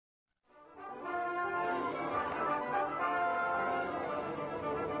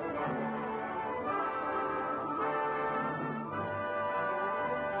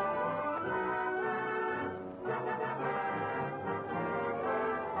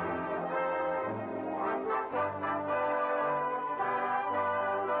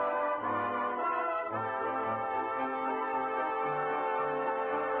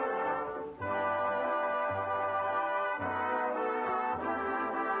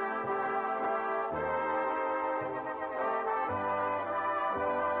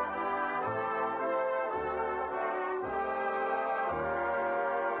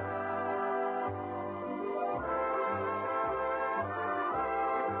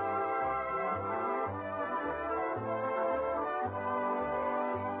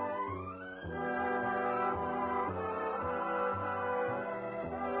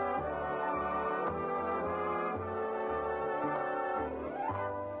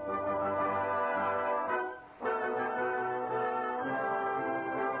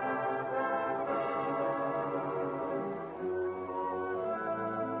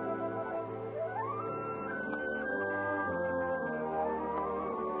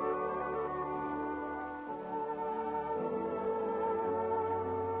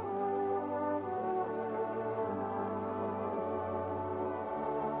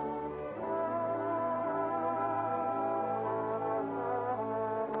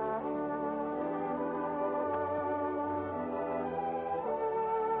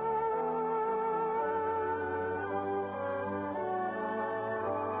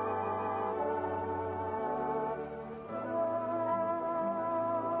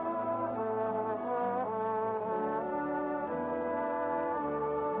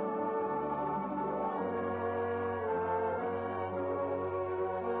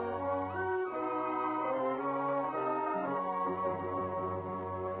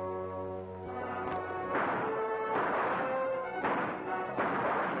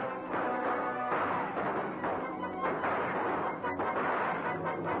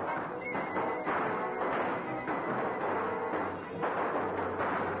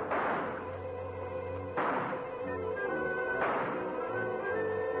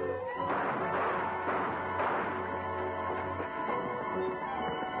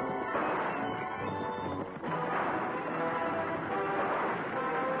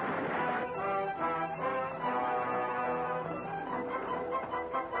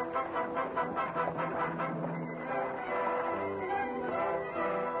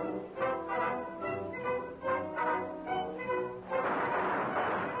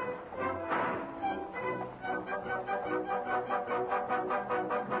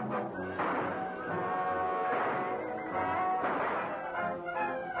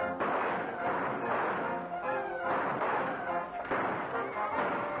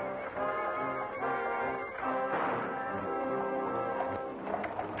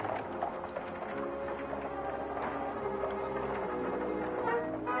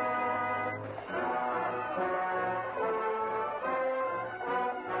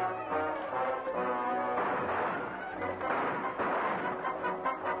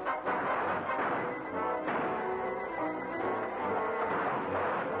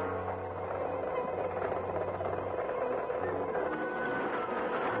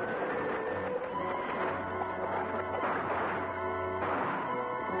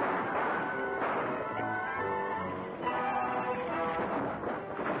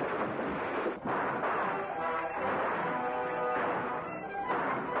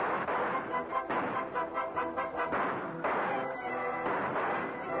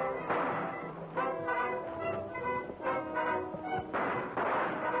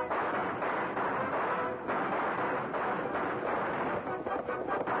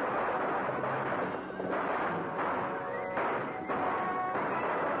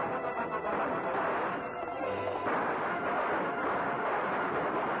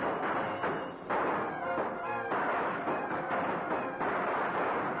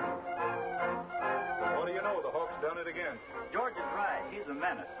it again. George is right. He's a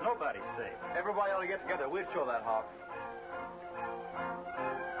menace. Nobody's safe. Everybody ought to get together. We'd show that hawk.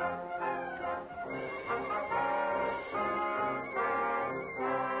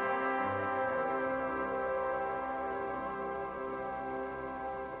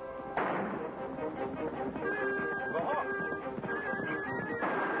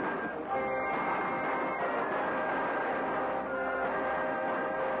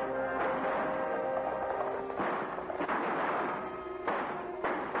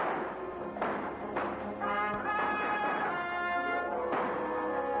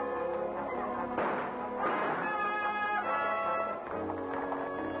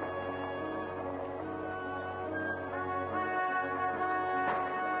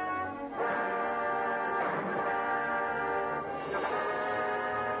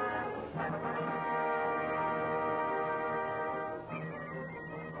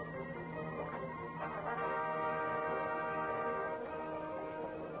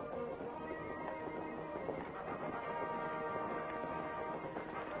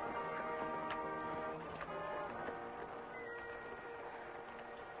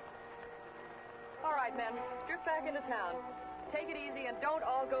 All right, men. Drift back into town. Take it easy and don't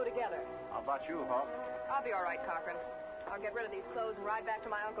all go together. How about you, Hawk? I'll be all right, Cochran. I'll get rid of these clothes and ride back to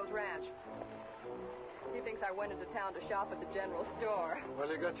my uncle's ranch. He thinks I went into town to shop at the general store. Well,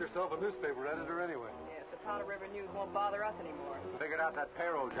 you got yourself a newspaper editor anyway. Yes, the Powder River News won't bother us anymore. Figured out that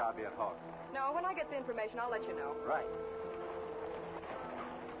payroll job yet, Hawk? No, when I get the information, I'll let you know. Right.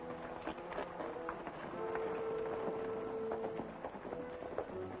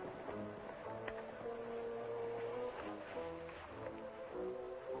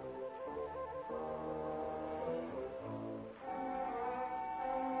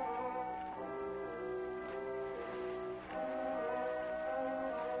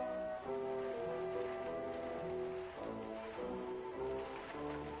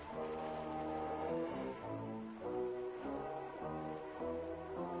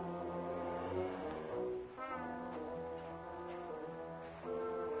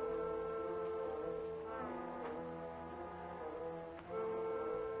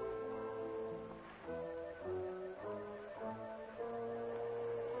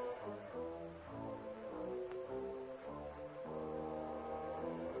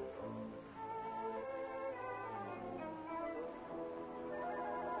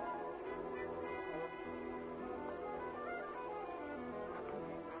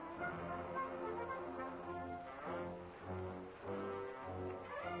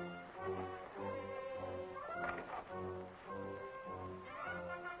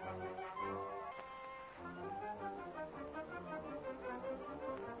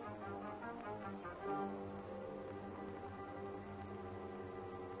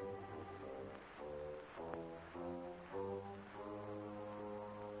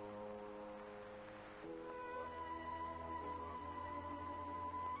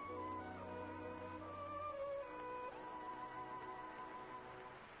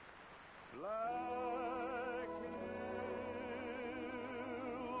 Black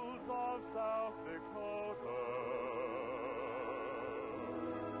hills of South Dakota,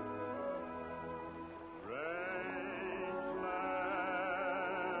 strange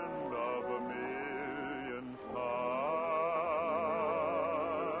land of a million stars,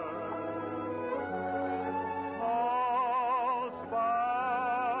 all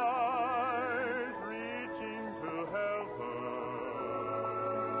spies reaching to help her.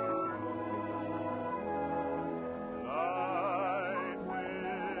 Light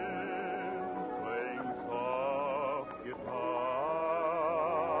wind swaying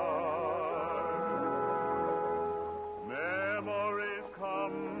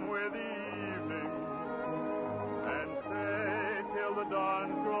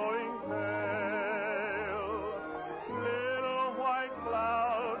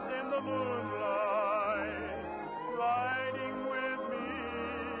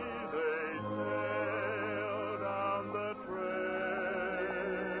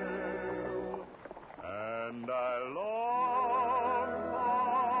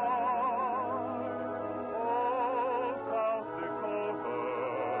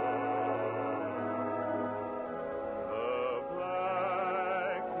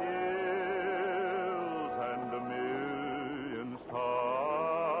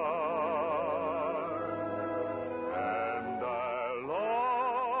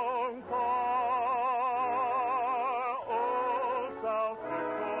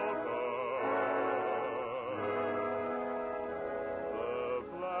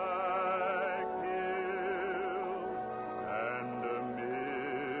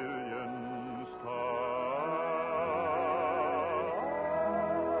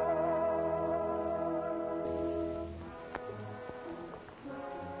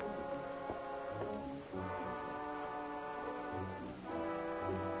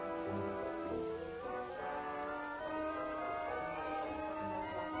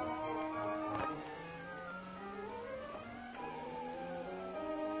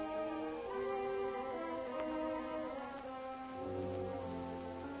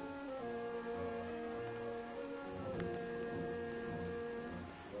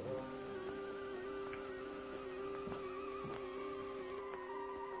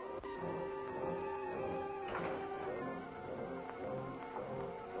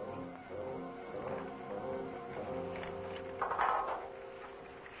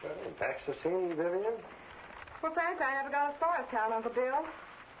Tax the scene, Vivian? Well, frankly, I never got as far as town, Uncle Bill.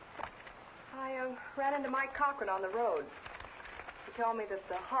 I ran into Mike Cochran on the road. He told me that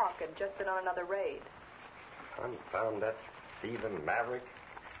the Hawk had just been on another raid. Confound that thieving maverick.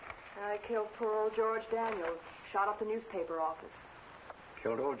 I killed poor old George Daniels. Shot up the newspaper office.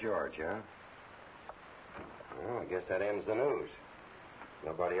 Killed old George, huh? Well, I guess that ends the news.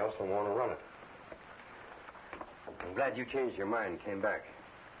 Nobody else will want to run it. I'm glad you changed your mind and came back.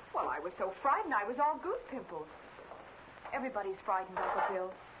 Well, I was so frightened I was all goose pimples. Everybody's frightened, Uncle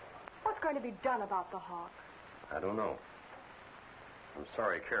Bill. What's going to be done about the Hawk? I don't know. I'm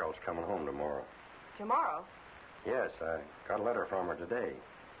sorry Carol's coming home tomorrow. Tomorrow? Yes, I got a letter from her today.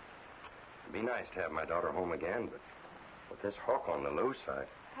 It'd be nice to have my daughter home again, but with this Hawk on the loose,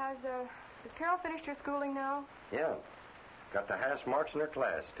 Has Carol finished her schooling now? Yeah. Got the highest marks in her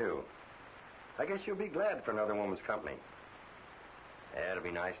class, too. I guess you'll be glad for another woman's company. Yeah, it'll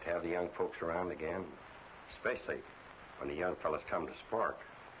be nice to have the young folks around again, especially when the young fellas come to Spark.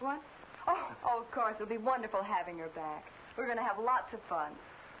 What? Oh, of course. It'll be wonderful having her back. We're going to have lots of fun.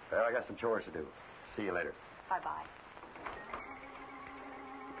 Well, I got some chores to do. See you later. Bye-bye.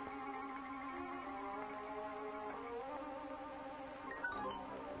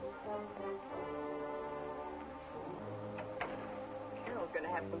 Carol's going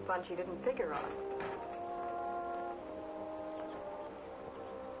to have some fun she didn't figure on.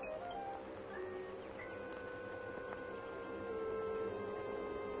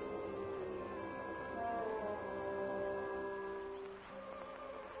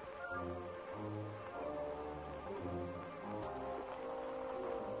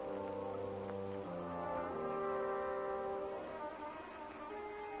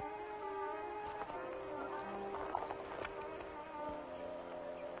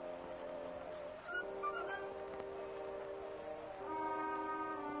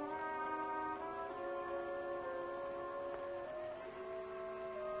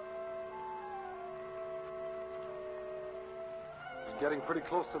 Getting pretty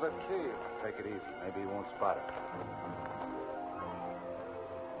close to that cave. Take it easy. Maybe he won't spot it.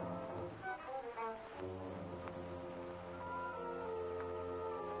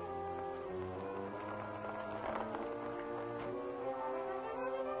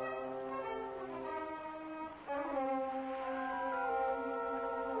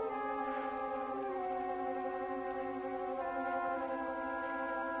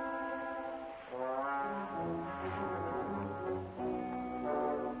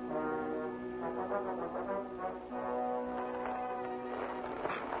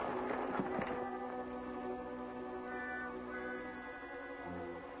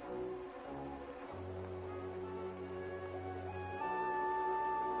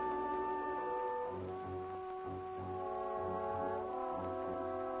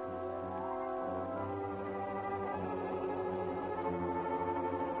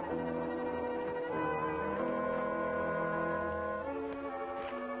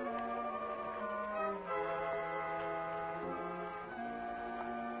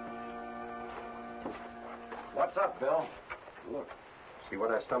 What's up, Bill? Look, see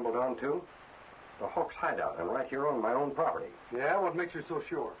what I stumbled onto? The Hawk's hideout, and right here on my own property. Yeah? What makes you so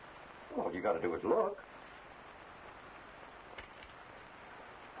sure? All you got to do is look.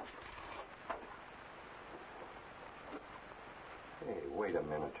 Hey, wait a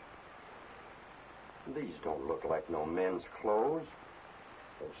minute. These don't look like no men's clothes.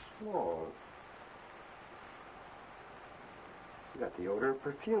 They're small. You got the odor of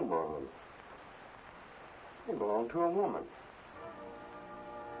perfume on them. They belong to a woman.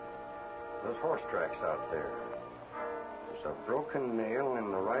 Those horse tracks out there. There's a broken nail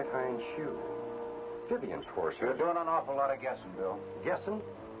in the right hind shoe. Vivian's horse. You're doing an awful lot of guessing, Bill. Guessing?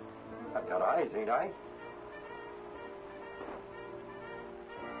 I've got eyes, ain't I?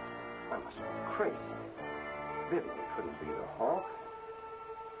 I must be crazy. Vivian couldn't be the Hawk.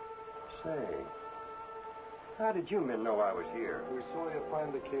 Say, how did you men know I was here? We saw you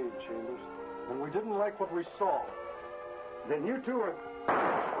find the cave, Chambers, and we didn't like what we saw. Then you two are...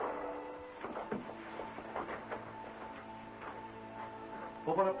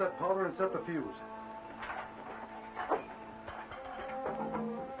 Open up that powder and set the fuse.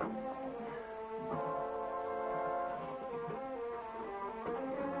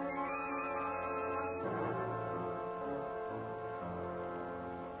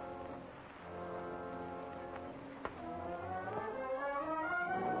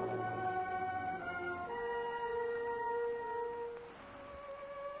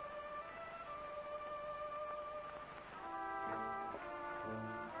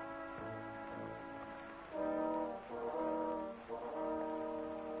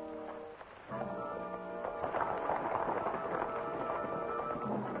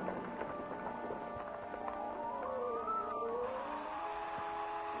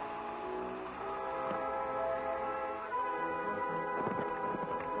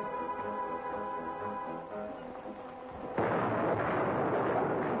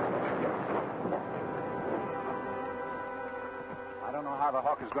 how the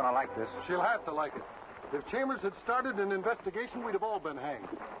Hawk is going to like this. She'll have to like it. If Chambers had started an investigation, we'd have all been hanged.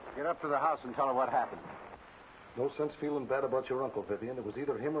 Get up to the house and tell her what happened. No sense feeling bad about your uncle, Vivian. It was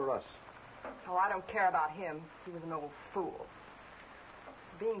either him or us. Oh, I don't care about him. He was an old fool.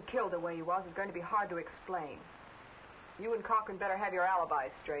 Being killed the way he was is going to be hard to explain. You and Cochran better have your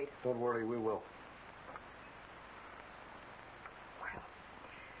alibis straight. Don't worry, we will. Well,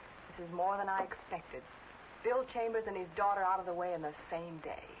 this is more than I expected. Bill Chambers and his daughter out of the way in the same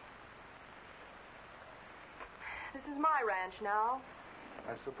day. This is my ranch now.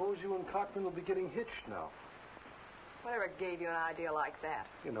 I suppose you and Cochran will be getting hitched now. Whatever gave you an idea like that?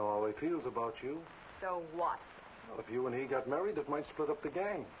 You know how he feels about you. So what? Well, if you and he got married, it might split up the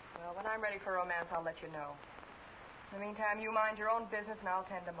gang. Well, when I'm ready for romance, I'll let you know. In the meantime, you mind your own business and I'll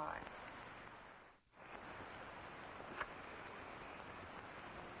tend to mine.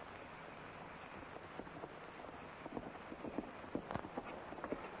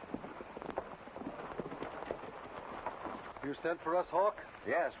 You sent for us, Hawk?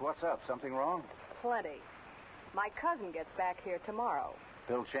 Yes, what's up? Something wrong? Plenty. My cousin gets back here tomorrow.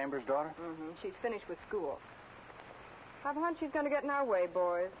 Bill Chambers' daughter? Mm-hmm. She's finished with school. I've a hunch she's going to get in our way,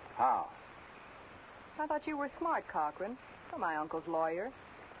 boys. How? I thought you were smart, Cochran. You're my uncle's lawyer.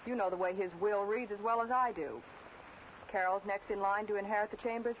 You know the way his will reads as well as I do. Carol's next in line to inherit the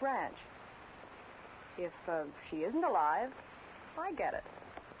Chambers ranch. If she isn't alive, I get it.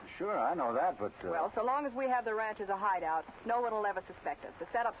 Sure, I know that, but... Well, so long as we have the ranch as a hideout, no one will ever suspect us. The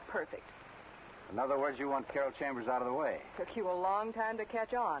setup's perfect. In other words, you want Carol Chambers out of the way. Took you a long time to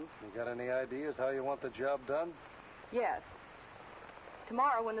catch on. You got any ideas how you want the job done? Yes.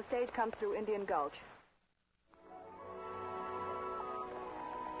 Tomorrow, when the stage comes through Indian Gulch.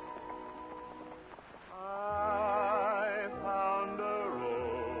 I found a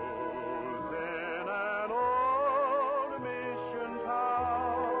rose in an old mission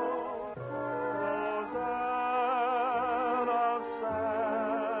town, Roseanne of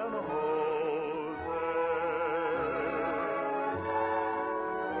San Jose.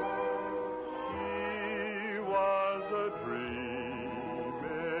 She was a dream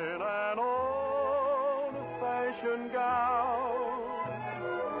in an old-fashioned gown,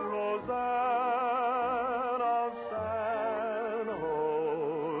 Roseanne.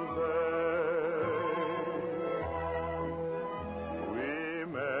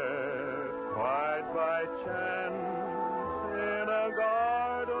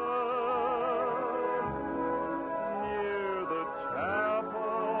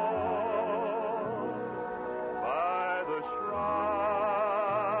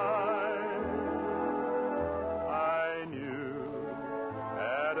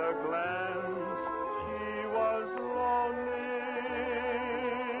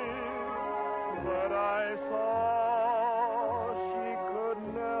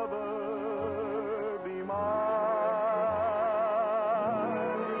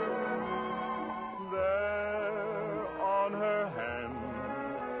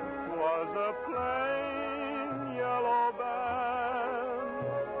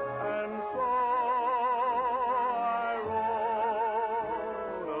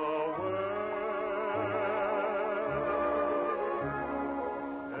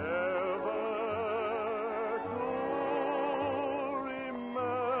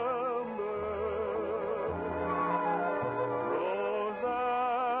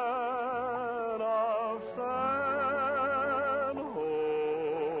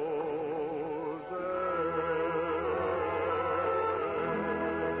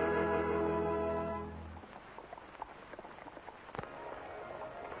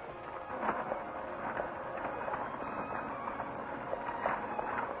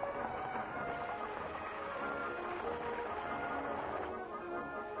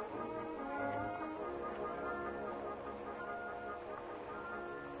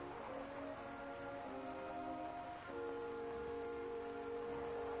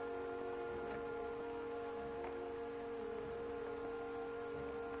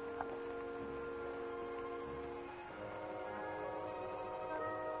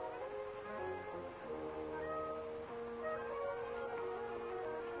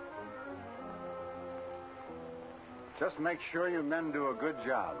 Just make sure you men do a good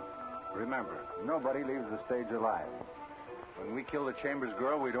job. Remember, nobody leaves the stage alive. When we kill the Chambers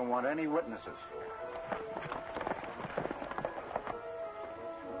girl, we don't want any witnesses.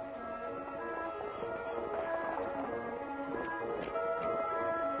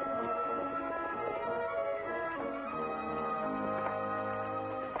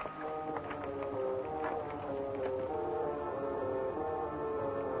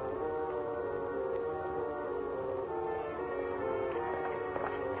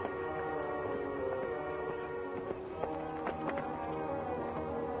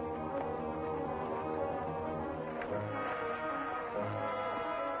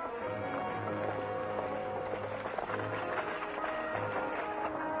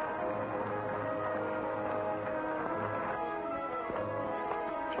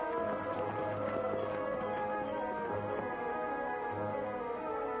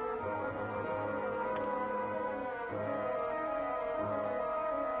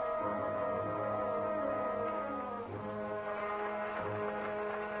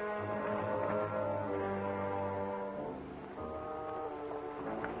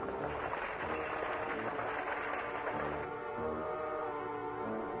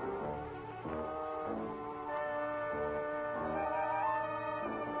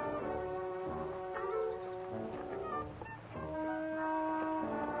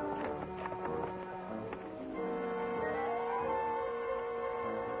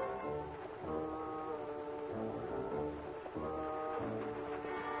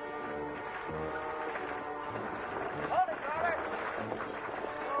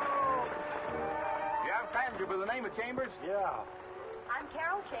 the name of Chambers? Yeah. I'm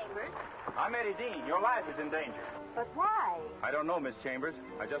Carol Chambers. I'm Eddie Dean. Your life is in danger. But why? I don't know, Miss Chambers.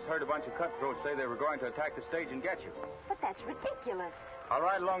 I just heard a bunch of cutthroats say they were going to attack the stage and get you. But that's ridiculous. I'll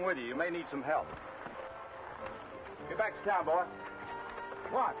ride along with you. You may need some help. Get back to town, boy.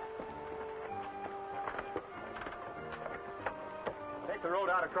 What? Take the road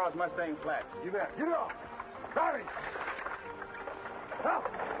out across Mustang Flats. You bet. Get off. Hurry. Help.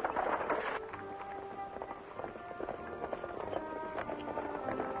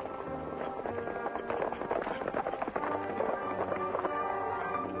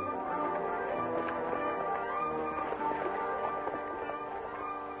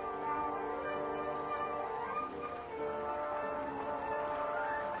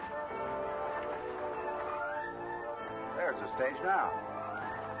 There's the stage now.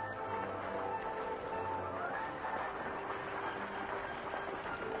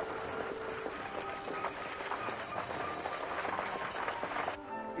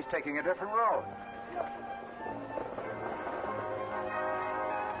 He's taking a different road.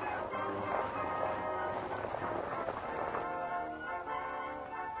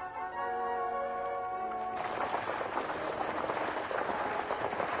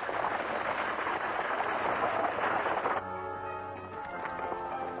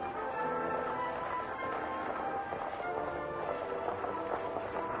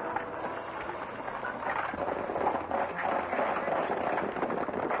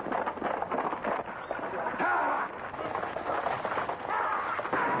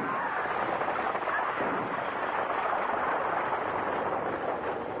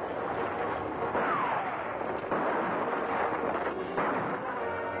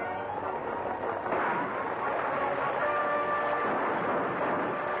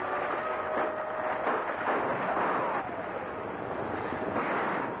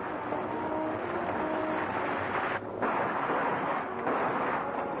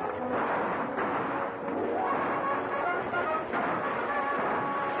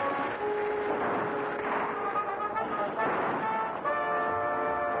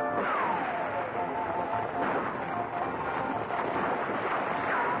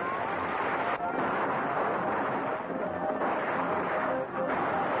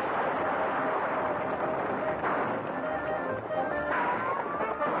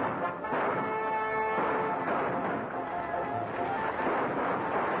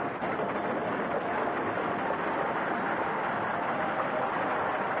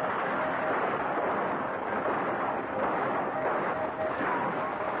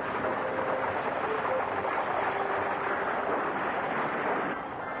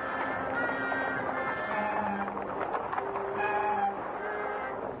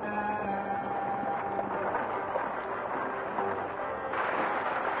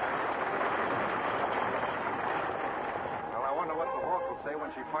 Say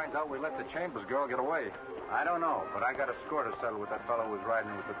when she finds out we let the Chambers girl get away. I don't know, but I got a score to settle with that fellow who was riding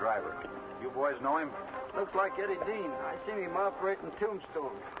with the driver. You boys know him? Looks like Eddie Dean. I seen him operating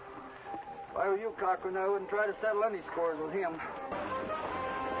Tombstone. If I were you, Cochran, I wouldn't try to settle any scores with him.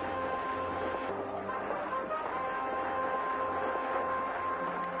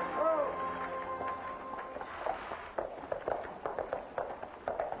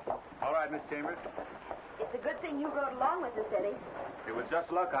 All right, Miss Chambers. It's a good thing you rode along with us, Eddie. It was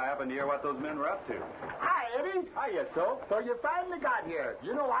just luck I happened to hear what those men were up to. Hi, Eddie. Hiya, Soap. So you finally got here.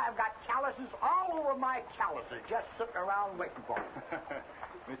 You know, I've got calluses all over my calluses just sitting around waiting for me.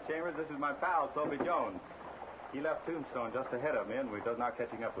 Miss Chambers, this is my pal, Soapy Jones. He left Tombstone just ahead of me, and we're just not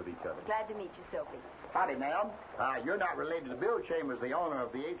catching up with each other. Glad to meet you, Soapy. Howdy, ma'am. You're not related to Bill Chambers, the owner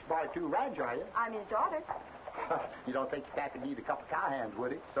of the H-Bar 2 Ranch, are you? I'm his daughter. You don't think the cat could need a couple cowhands,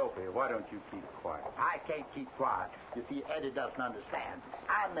 would he? Soapy, why don't you keep quiet? I can't keep quiet. You see, Eddie doesn't understand.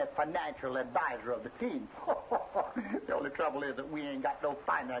 I'm the financial advisor of the team. The only trouble is that we ain't got no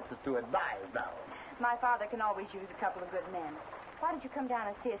finances to advise now. My father can always use a couple of good men. Why don't you come down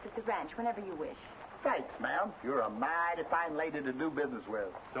and see us at the ranch whenever you wish? Thanks, ma'am. You're a mighty fine lady to do business with.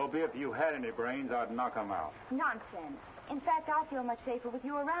 Soapy, if you had any brains, I'd knock 'em out. Nonsense. In fact, I feel much safer with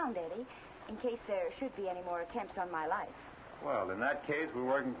you around, Eddie, in case there should be any more attempts on my life. Well, in that case, we're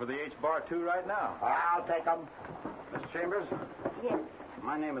working for the H-Bar 2 right now. I'll take 'em. Miss Chambers, Yes,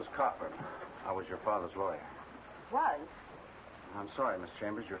 my name is Cochran. I was your father's lawyer. was. I'm sorry, Miss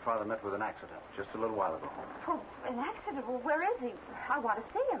Chambers. Your father met with an accident just a little while ago. Oh, an accident? Well, where is he? I want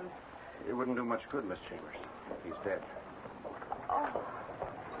to see him. It wouldn't do much good, Miss Chambers. He's dead. Oh,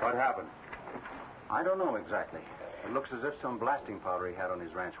 What happened? I don't know exactly. It looks as if some blasting powder he had on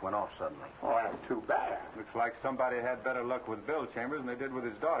his ranch went off suddenly. Oh, that's too bad. Looks like somebody had better luck with Bill Chambers than they did with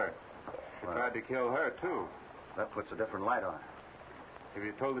his daughter. They Well- tried to kill her, too. That puts a different light on it. Have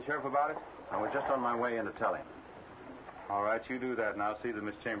you told the sheriff about it? I was just on my way in to tell him. All right, you do that, and I'll see that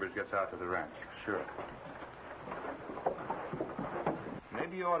Miss Chambers gets out to the ranch. Sure.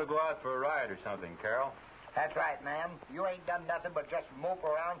 Maybe you ought to go out for a ride or something, Carol. That's right, ma'am. You ain't done nothing but just mope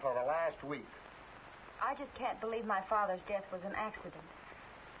around for the last week. I just can't believe my father's death was an accident.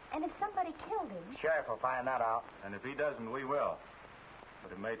 And if somebody killed him... Sheriff will find that out. And if he doesn't, we will.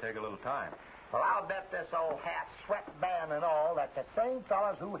 But it may take a little time. Well, I'll bet this old hat, sweat band, and all that the same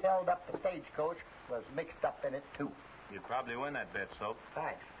fellas who held up the stagecoach was mixed up in it, too. You'd probably win that bet, Soap.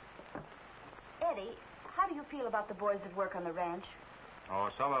 Thanks. Eddie, how do you feel about the boys that work on the ranch? Oh,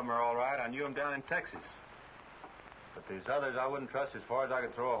 some of them are all right. I knew them down in Texas. But these others I wouldn't trust as far as I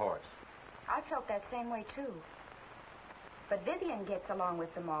could throw a horse. I felt that same way, too. But Vivian gets along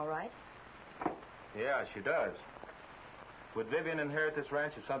with them all right. Yeah, she does. Would Vivian inherit this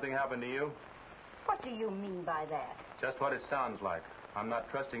ranch if something happened to you? What do you mean by that? Just what it sounds like. I'm not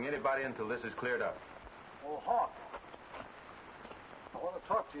trusting anybody until this is cleared up. Oh, Hawk. I want to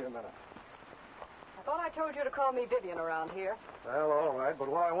talk to you a minute. I thought I told you to call me Vivian around here. Well, all right, but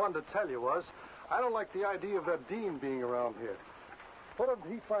what I wanted to tell you was, I don't like the idea of that Dean being around here. What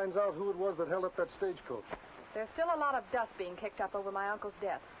if he finds out who it was that held up that stagecoach? There's still a lot of dust being kicked up over my uncle's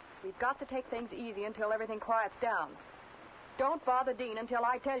death. We've got to take things easy until everything quiets down. Don't bother Dean until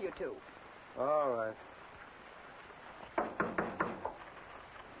I tell you to. All right.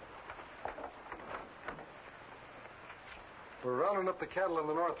 We're rounding up the cattle in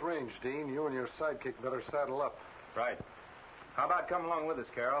the North Range, Dean. You and your sidekick better saddle up. Right. How about coming along with us,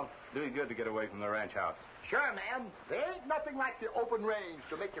 Carol? Do you good to get away from the ranch house. Sure, ma'am. There ain't nothing like the open range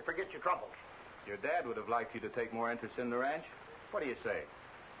to make you forget your troubles. Your dad would have liked you to take more interest in the ranch. What do you say?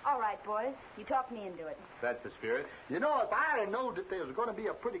 All right, boys. You talked me into it. That's the spirit. You know, if I'd have known that there was going to be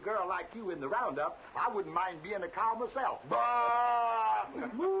a pretty girl like you in the roundup, I wouldn't mind being a cow myself. Bah!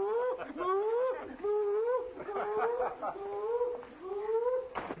 Moo! Moo! Moo!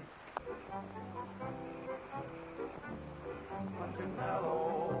 Punching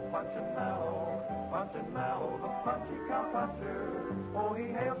Mallow, punching Mallow, punching Mallow, the punchy cow puncher. Oh, he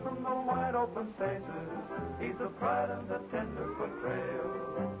hails from the wide open spaces. He's the pride of the Tenderfoot Trail.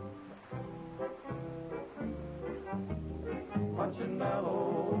 Punching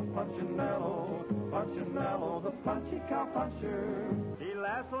Mallow, punching Mallow, punching Mallow, the punchy cow puncher. He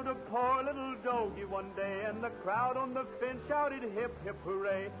lassoed a poor little doggy one day, and the crowd on the fence shouted hip, hip,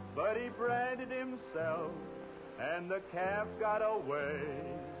 hooray. But he branded himself, and the calf got away.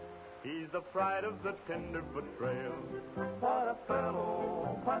 He's the pride of the Tenderfoot Trail. What a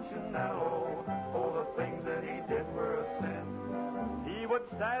fellow, punching Mallow. Oh, the things that he did were a sin. He would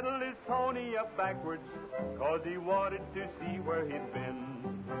saddle his pony up backwards, 'cause he wanted to see where he'd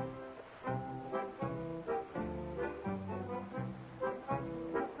been.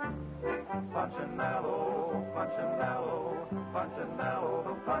 Punching Mallow, punching Mallow, punching Mallow,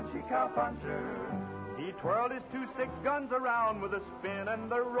 the punchy cow puncher. He twirled his 2-6 guns around with a spin, and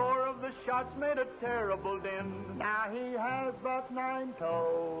the roar of the shots made a terrible din. Now he has but 9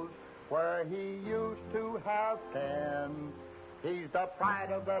 toes, where he used to have 10. He's the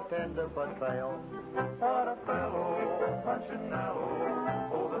pride of the Tenderfoot Trail. What a fellow, punching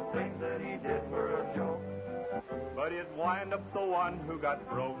Mallow. Oh, the things that he did were a joke. But it wind up the one who got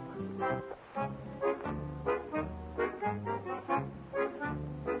broke.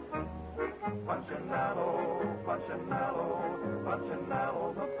 Punching Mallow, punching Mallow, punching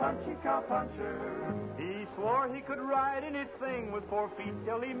Mallow, the punchy cow puncher. He swore he could ride anything with 4 feet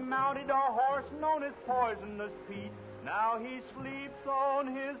till he mounted a horse known as Poisonous Pete. Now he sleeps on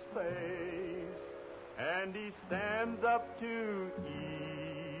his face, and he stands up to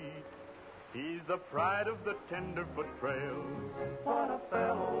eat. He's the pride of the Tenderfoot Trail. What a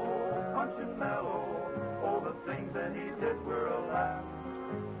fellow, punching Mallow. Oh, the things that he did were a laugh.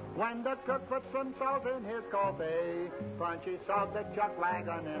 When the cook put some salt in his coffee, Punchy sawed the chuck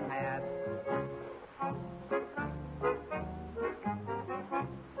wagon in half.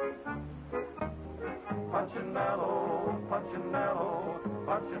 Punching Mallow, punching Mallow,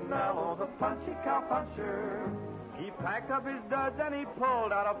 punching Mallow, the punchy cow puncher. He packed up his duds and he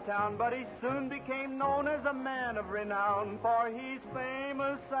pulled out of town, but he soon became known as a man of renown, for he's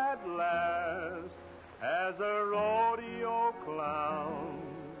famous at last as a rodeo clown.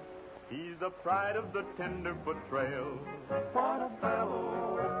 He's the pride of the Tenderfoot Trail. What a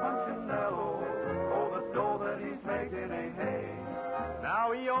fellow, punching Mallow. Oh, the dough that he's making ain't hay.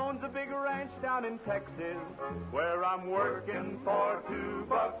 Now he owns a big ranch down in Texas, where I'm working for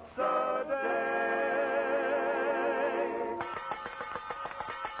 $2 a day.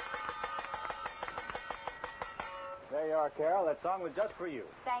 you are, Carol. That song was just for you.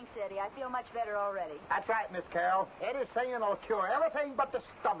 Thanks, Eddie. I feel much better already. That's right, Miss Carol. Eddie's singing will cure everything but the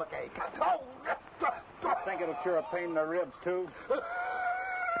stomach ache. Oh! I think it'll cure a pain in the ribs, too.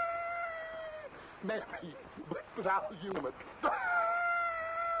 Maybe, but how human.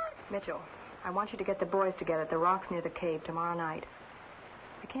 Mitchell, I want you to get the boys together at the rocks near the cave tomorrow night.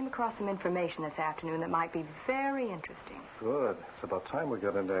 I came across some information this afternoon that might be very interesting. Good. It's about time we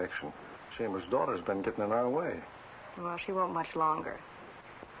got into action. Chambers' daughter's been getting in our way. Well, she won't much longer.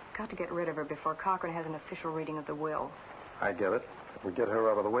 Got to get rid of her before Cochran has an official reading of the will. I get it. If we get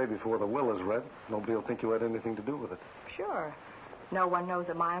her out of the way before the will is read, nobody will think you had anything to do with it. Sure. No one knows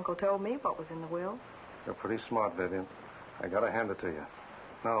that my uncle told me what was in the will. You're pretty smart, Vivian. I gotta hand it to you.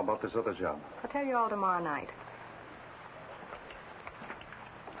 Now, about this other job. I'll tell you all tomorrow night.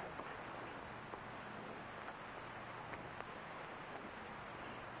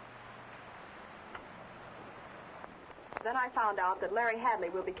 Then I found out that Larry Hadley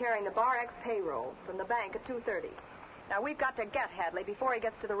will be carrying the Bar X payroll from the bank at 2:30. Now, we've got to get Hadley before he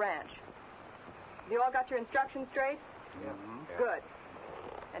gets to the ranch. You all got your instructions straight? Yeah. Good.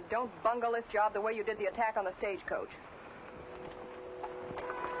 And don't bungle this job the way you did the attack on the stagecoach.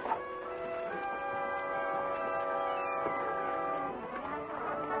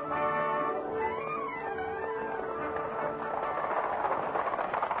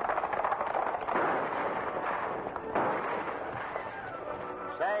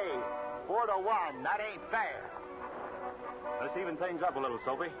 Say, 4-1, that ain't fair. Let's even things up a little,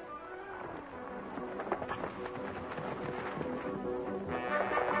 Soapy.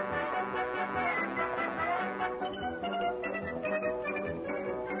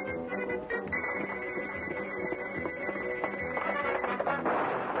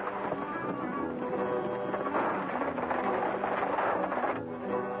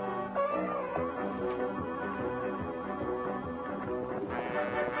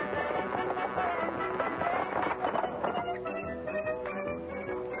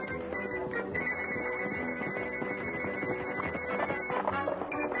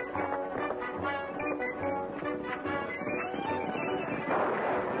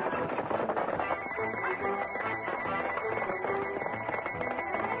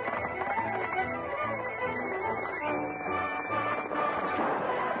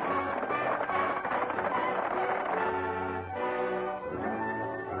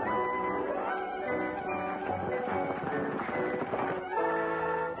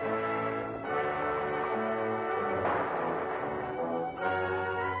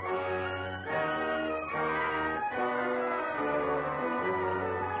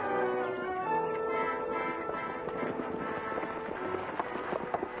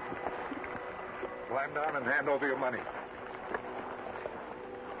 Climb down and hand over your money.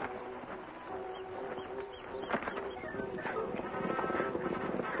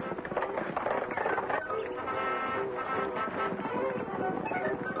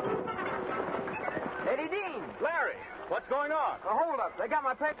 Eddie Dean! Larry, what's going on? Hold up. They got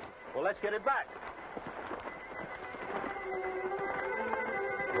my paper. Well, let's get it back.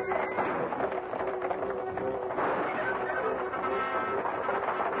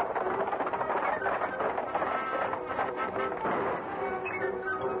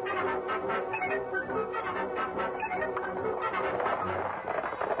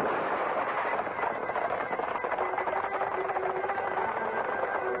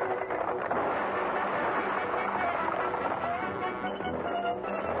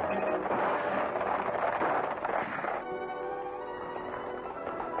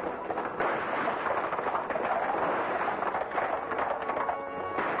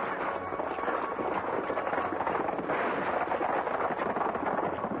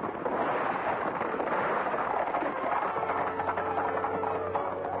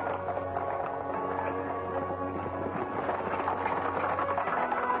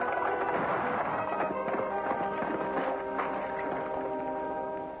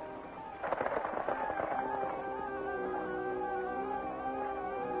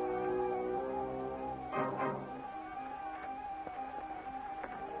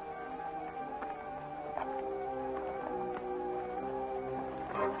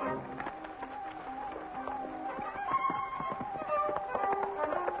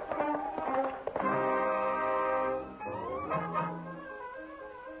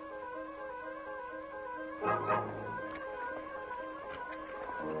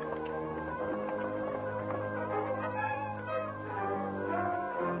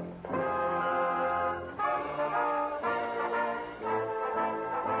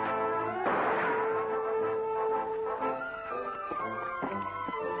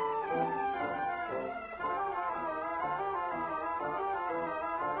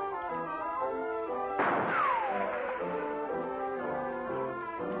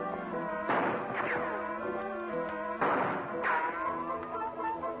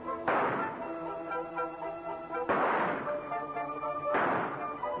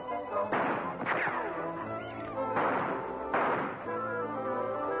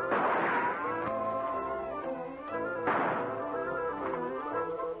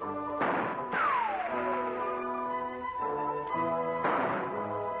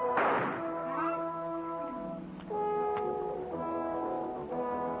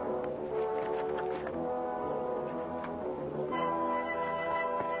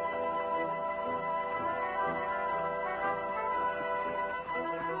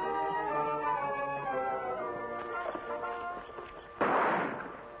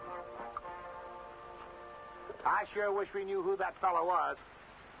 sure wish we knew who that fellow was.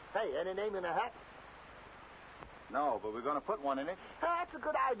 Hey, any name in the hat? No, but we're going to put one in it. That's a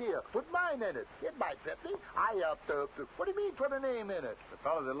good idea. Put mine in it. It might fit me. What do you mean put a name in it? The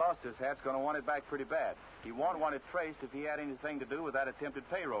fellow that lost his hat's going to want it back pretty bad. He won't want it traced if he had anything to do with that attempted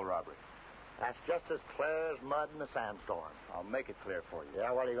payroll robbery. That's just as clear as mud in a sandstorm. I'll make it clear for you.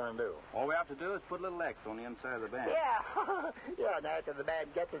 Yeah, what are you going to do? All we have to do is put a little X on the inside of the band. Yeah. Yeah, and after the man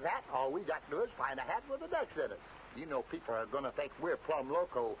gets his hat, all we got to do is find a hat with an X in it. You know, people are going to think we're plumb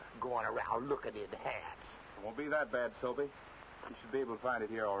loco going around looking in hats. It won't be that bad, Soapy. You should be able to find it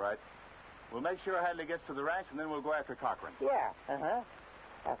here all right. We'll make sure Hadley gets to the ranch, and then we'll go after Cochran. Yeah,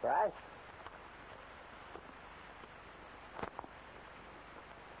 that's right.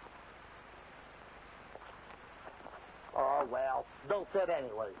 Oh, well, don't fit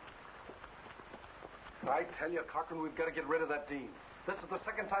anyway. I tell you, Cochran, we've got to get rid of that Dean. This is the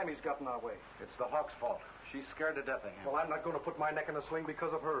second time he's gotten our way. It's the Hawk's fault. She's scared to death of him. Well, I'm not going to put my neck in a sling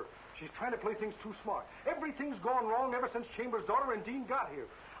because of her. She's trying to play things too smart. Everything's gone wrong ever since Chambers' daughter and Dean got here.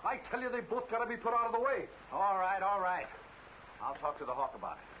 I tell you, they both got to be put out of the way. All right. I'll talk to the Hawk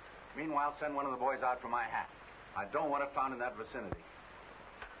about it. Meanwhile, send one of the boys out for my hat. I don't want it found in that vicinity.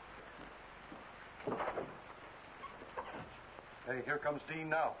 Hey, here comes Dean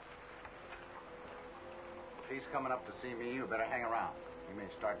now. If he's coming up to see me, you better hang around. He may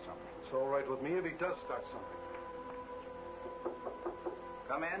start something. It's all right with me if he does start something.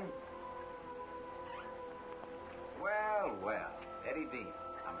 Come in. Well, Eddie Dean.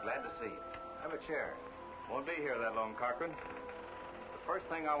 I'm glad to see you. Have a chair. Won't be here that long, Cochran. The first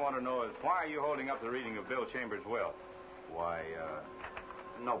thing I want to know is why are you holding up the reading of Bill Chambers' will? Why,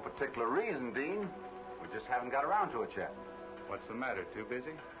 no particular reason, Dean. We just haven't got around to it yet. What's the matter? Too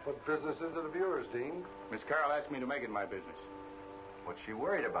busy? What business is it of yours, Dean? Miss Carroll asked me to make it my business. What's she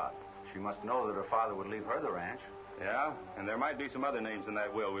worried about? She must know that her father would leave her the ranch. Yeah, and there might be some other names in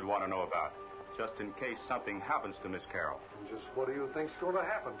that will we'd want to know about, just in case something happens to Miss Carroll. And just what do you think's going to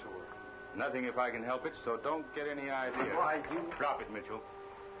happen to her? Nothing if I can help it, so don't get any idea. Why, you... Drop it, Mitchell.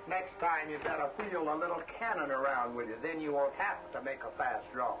 Next time you better feel a little cannon around with you. Then you won't have to make a fast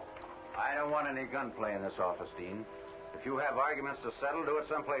draw. I don't want any gunplay in this office, Dean. If you have arguments to settle, do it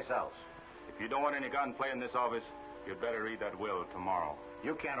someplace else. If you don't want any gunplay in this office, you'd better read that will tomorrow.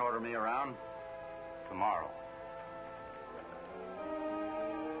 You can't order me around. Tomorrow.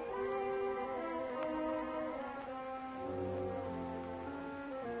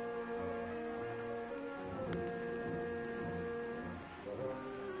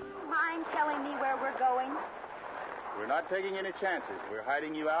 Mind telling me where we're going? We're not taking any chances. We're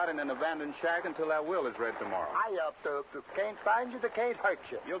hiding you out in an abandoned shack until that will is read tomorrow. Can't find you, they can't hurt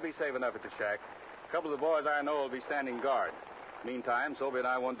you. You'll be safe enough at the shack. A couple of the boys I know will be standing guard. Meantime, Soapy and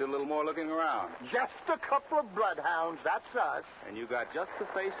I want to do a little more looking around. Just a couple of bloodhounds, that's us. And you got just the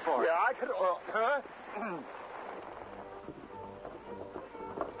face for it. Yeah, I could... huh?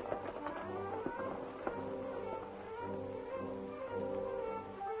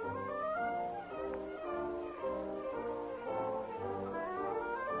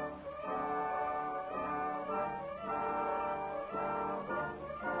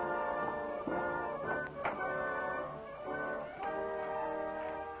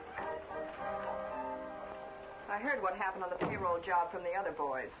 I heard what happened on the payroll job from the other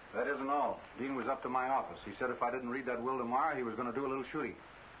boys. That isn't all. Dean was up to my office. He said if I didn't read that will tomorrow, he was going to do a little shooting.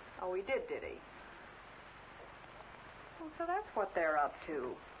 Oh, he did he? Well, so that's what they're up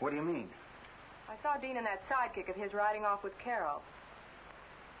to. What do you mean? I saw Dean and that sidekick of his riding off with Carol.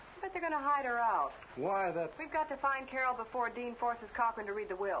 I bet they're going to hide her out. Why, that... We've got to find Carol before Dean forces Cochran to read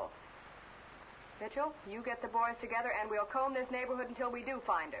the will. Mitchell, you get the boys together, and we'll comb this neighborhood until we do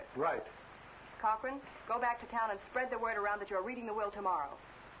find her. Right. Cochran, go back to town and spread the word around that you're reading the will tomorrow.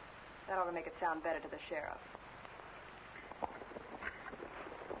 That ought to make it sound better to the sheriff.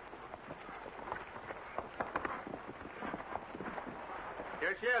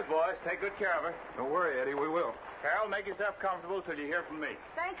 Here she is, boys. Take good care of her. Don't worry, Eddie, we will. Carol, make yourself comfortable till you hear from me.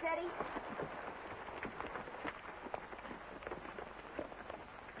 Thanks, Eddie.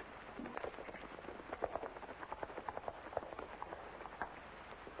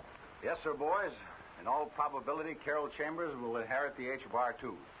 Yes, sir, boys. In all probability, Carol Chambers will inherit the H-bar,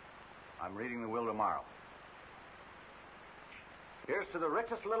 too. I'm reading the will tomorrow. Here's to the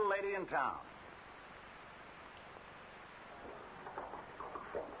richest little lady in town.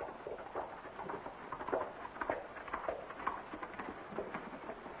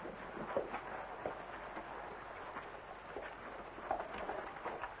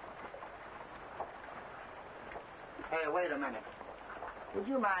 Hey, wait a minute. Would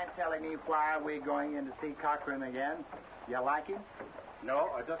you mind telling me why we're going in to see Cochran again? You like him? No,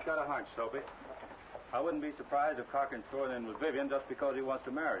 I just got a hunch, Soapy. I wouldn't be surprised if Cochran's going in with Vivian just because he wants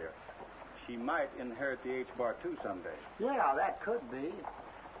to marry her. She might inherit the H-bar, too, someday. Yeah, that could be.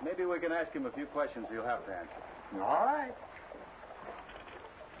 Maybe we can ask him a few questions he'll have to answer. All right.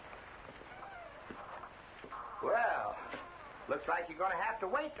 Well, looks like you're going to have to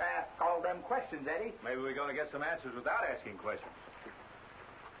wait to ask all them questions, Eddie. Maybe we're going to get some answers without asking questions.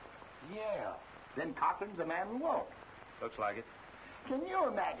 Yeah. Then Cochran's the man we want. Looks like it. Can you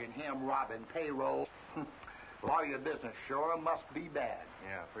imagine him robbing payroll? Lawyer business sure must be bad.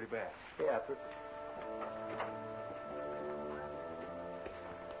 Yeah, pretty bad. Yeah.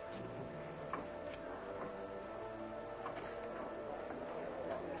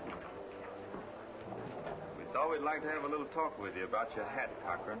 We thought we'd like to have a little talk with you about your hat,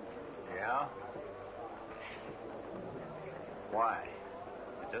 Cochran. Yeah? Why?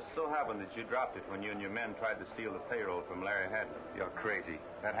 It just so happened that you dropped it when you and your men tried to steal the payroll from Larry Haddon. You're crazy.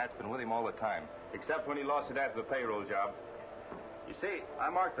 That hat's been with him all the time. Except when he lost it after the payroll job. You see, I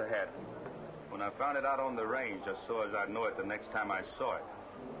marked the hat when I found it out on the range just so as I'd know it the next time I saw it.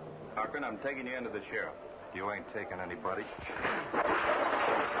 Cochran, I'm taking you into the sheriff. You ain't taking anybody.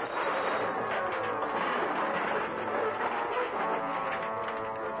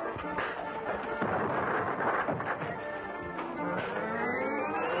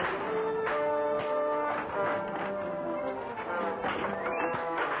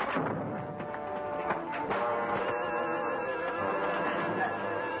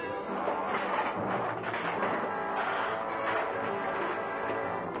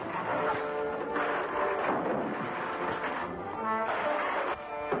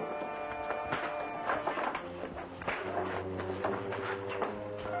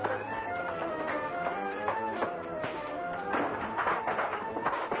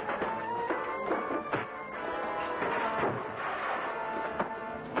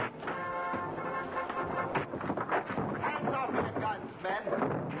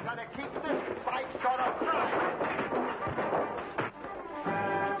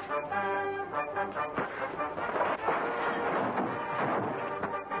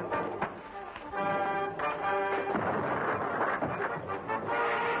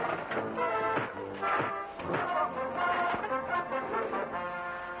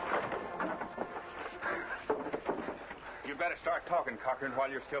 Talking, Cochran,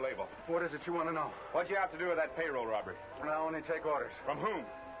 while you're still able. What is it you want to know? What'd you have to do with that payroll robbery? I only take orders. From whom?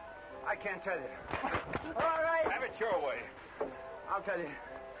 I can't tell you. All right. Have it your way. I'll tell you.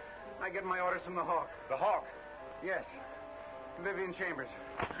 I get my orders from the Hawk. The Hawk? Yes. Vivian Chambers.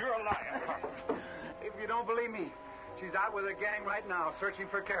 You're a liar, Cochran. If you don't believe me, she's out with a gang right now searching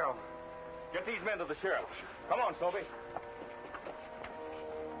for Carol. Get these men to the sheriff. Come on, Soapy.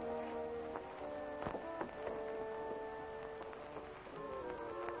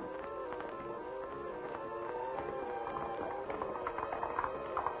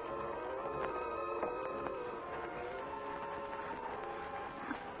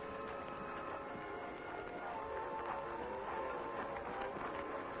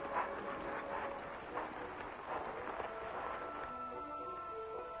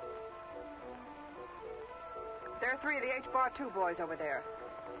 There are 3 of the H-Bar 2 boys over there.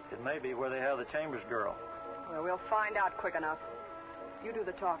 It may be where they have the Chambers girl. Well, we'll find out quick enough. You do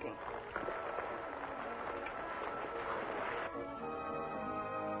the talking.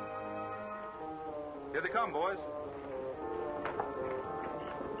 Here they come, boys.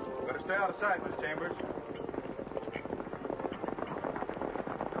 Better stay out of sight, Miss Chambers.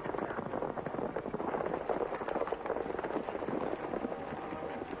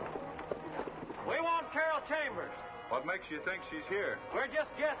 We want Carol Chambers. What makes you think she's here? We're just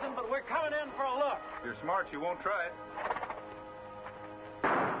guessing, but we're coming in for a look. If you're smart, you won't try it.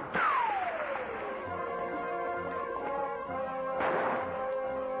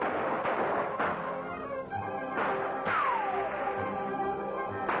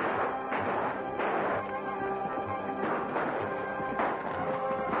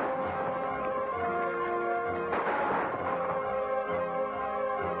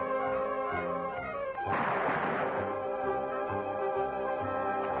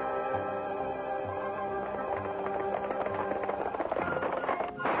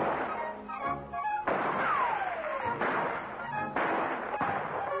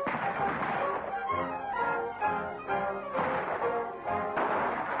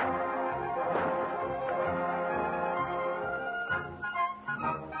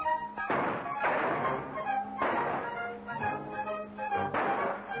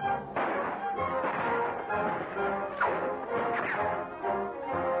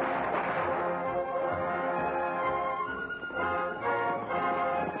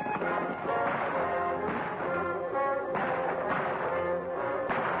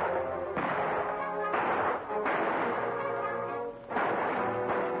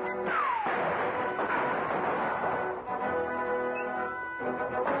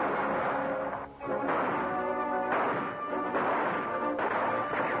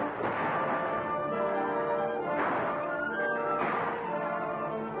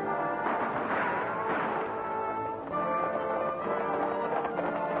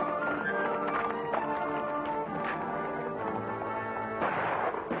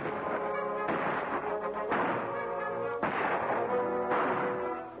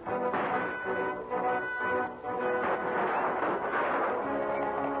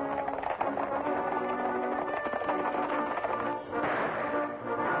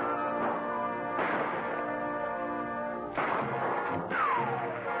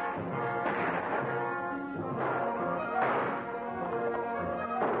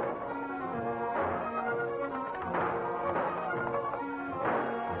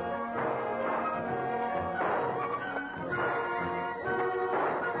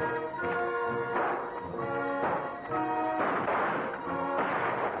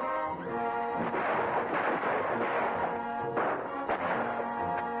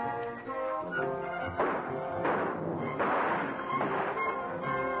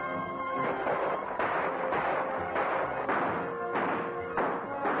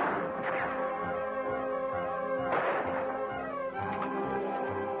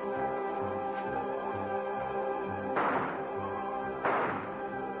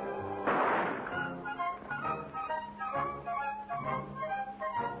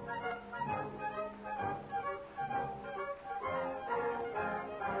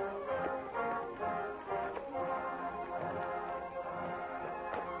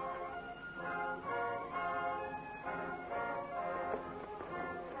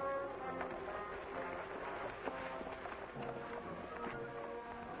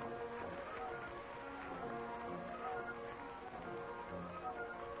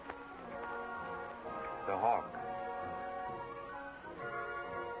 hawk.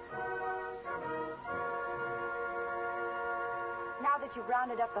 Now that you've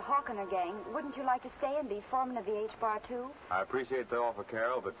rounded up the Hawkener gang, wouldn't you like to stay and be foreman of the H-Bar, too? I appreciate the offer,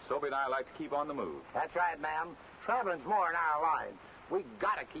 Carol, but Soapy and I like to keep on the move. That's right, ma'am. Traveling's more in our line. We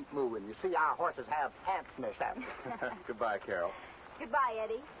gotta keep moving. You see, our horses have ants in their saddles. Goodbye, Carol. Goodbye,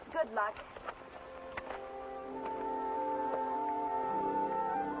 Eddie. Good luck.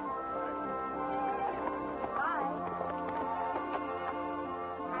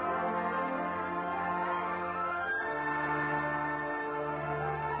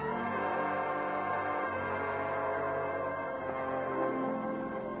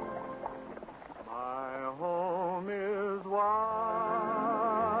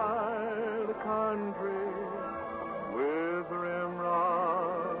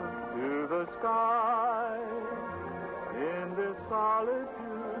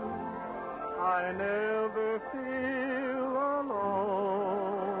 I never feel alone.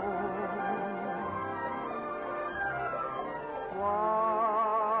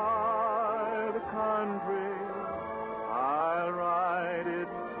 Wide country, I'll ride it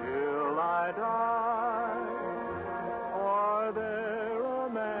till I die. Or there a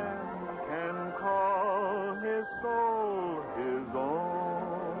man can call his soul his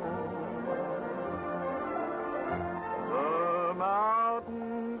own. The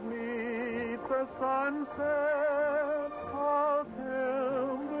mountains meet the sunset